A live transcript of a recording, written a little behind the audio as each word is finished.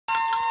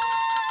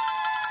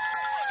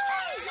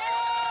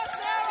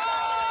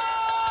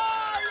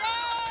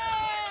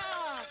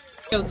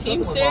go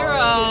Team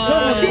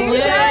Sara! Team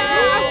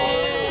Sara!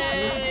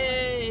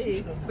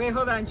 Yay! Wait,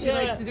 hold on. She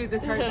likes to do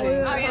this heart thing.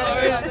 Oh,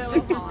 yeah.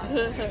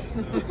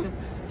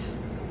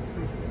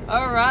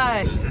 All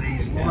right.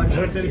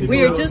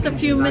 We are just a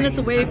few minutes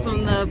away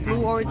from the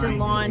Blue Origin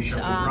launch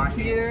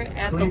here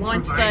at the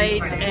launch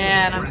site,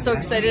 and I'm so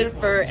excited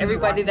for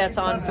everybody that's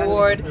on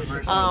board,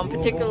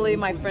 particularly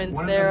my friend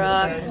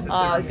Sara,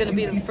 going to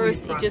be the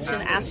first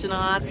Egyptian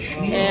astronaut,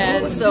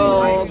 and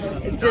so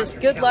just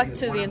good luck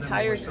to the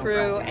entire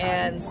crew,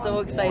 and so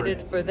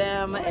excited for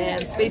them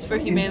and Space for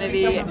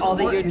Humanity, all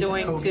that you're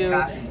doing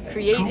to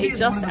create a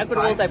just,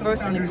 equitable,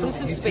 diverse, and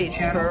inclusive space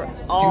for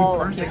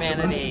all of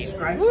humanity.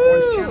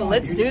 Woo!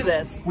 Let's do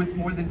this. With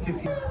more than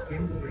 50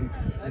 gimbaling,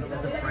 this is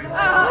the primary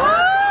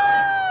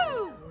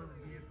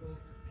vehicle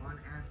on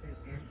ascent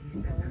and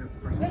descent, and of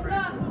course,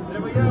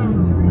 there we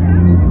go.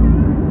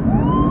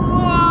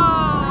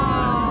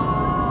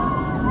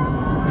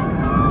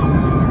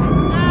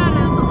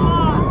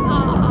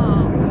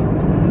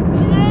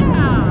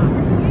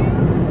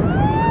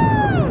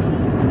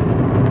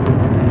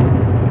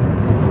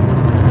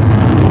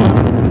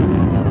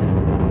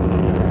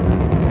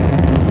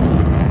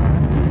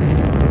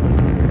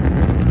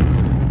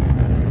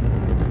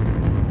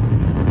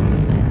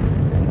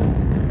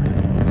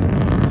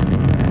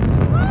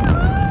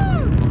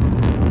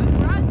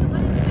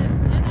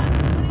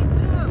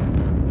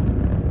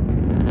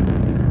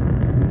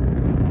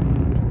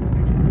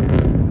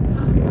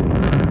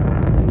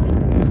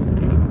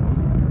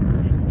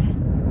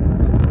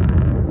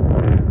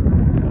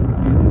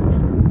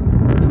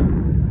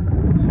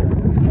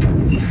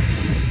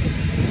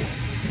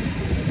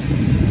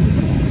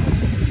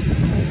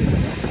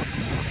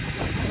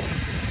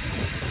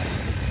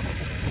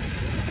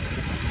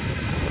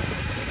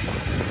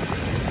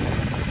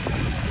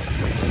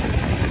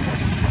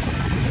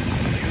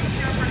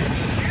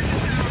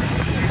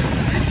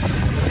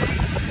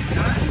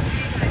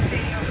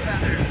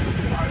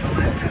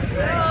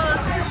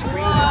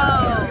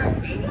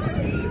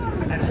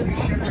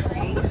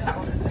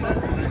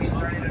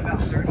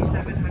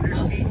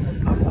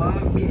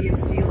 Median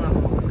sea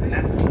level.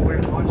 That's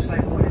where launch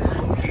site 1 is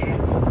located.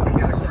 We've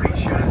got a great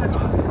shot of the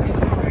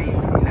 3,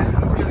 and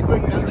of course the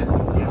booster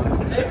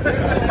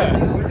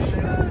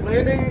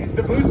landing.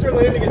 The booster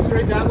landing is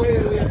straight that way,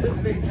 and we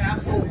anticipate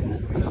capsule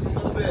just a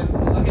little bit.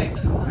 Okay,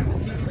 so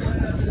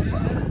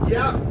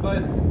yeah,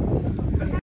 but